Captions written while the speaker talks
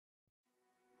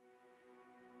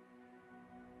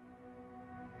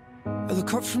I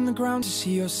look up from the ground to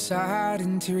see your sad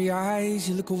and teary eyes.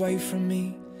 You look away from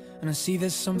me and I see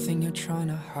there's something you're trying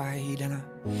to hide. And I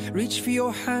reach for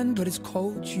your hand but it's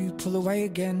cold, you pull away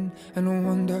again. And I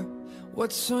wonder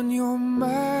what's on your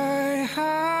mind.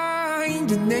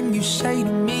 And then you say to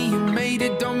me you made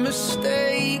a dumb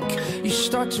mistake. You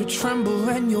start to tremble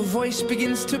and your voice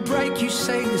begins to break. You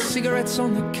say the cigarettes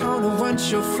on the counter weren't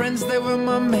your friends, they were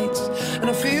my mates. And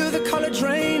I feel the color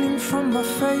draining from my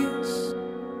face.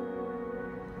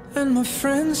 And my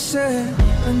friend said,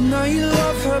 I know you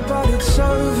love her but it's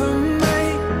over,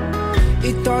 mate.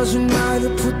 It doesn't matter,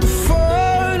 put the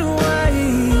phone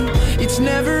away. It's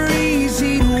never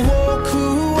easy to walk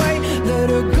away. Let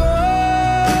her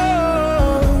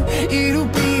go, it'll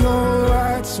be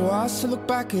alright. So I still look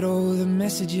back at all the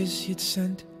messages you'd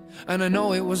sent. And I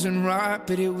know it wasn't right,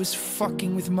 but it was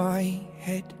fucking with my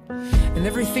head. And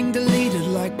everything deleted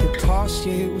like the past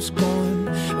year it was gone.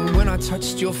 And when I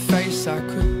touched your face I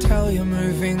could tell you're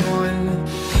moving on.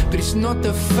 But it's not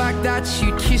the fact that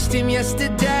you kissed him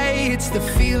yesterday, it's the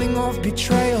feeling of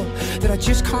betrayal that I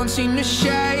just can't seem to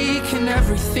shake. And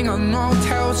everything I know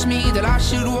tells me that I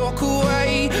should walk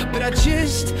away, but I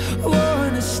just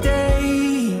wanna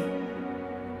stay.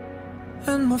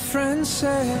 And my friend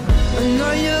said, I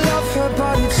know you love her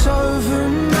but it's over,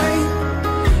 mate.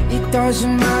 It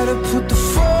doesn't matter, put the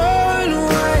phone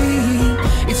away.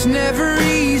 It's never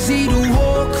easy to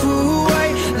walk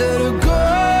away. Let her go,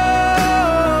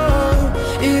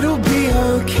 it'll be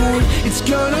okay. It's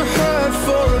gonna hurt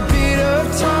for a bit of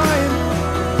time.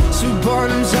 So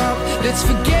bottoms up, let's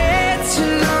forget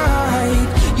tonight.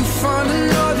 You find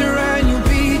another and you'll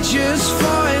be just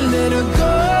fine. Let her go.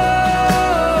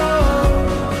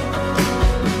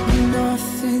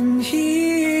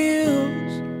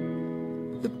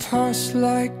 Past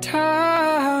like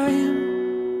time,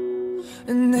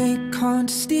 and they can't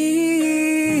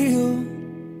steal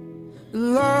the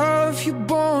love you're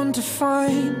born to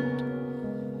find.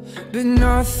 But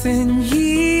nothing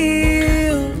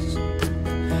heals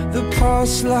the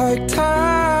past like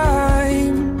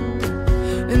time,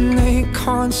 and they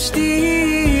can't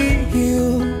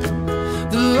steal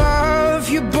the love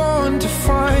you're born to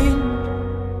find.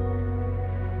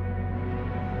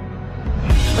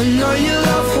 I know you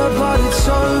love her but it's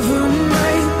over,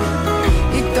 mate.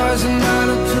 It doesn't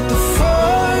matter, put the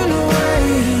phone away.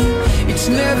 It's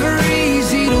never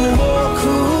easy to walk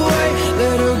away.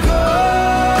 Let her go,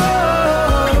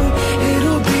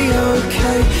 it'll be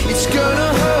okay. It's gonna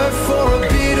hurt for a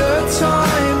bit of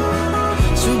time.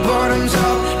 So bottoms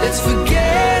up, let's forget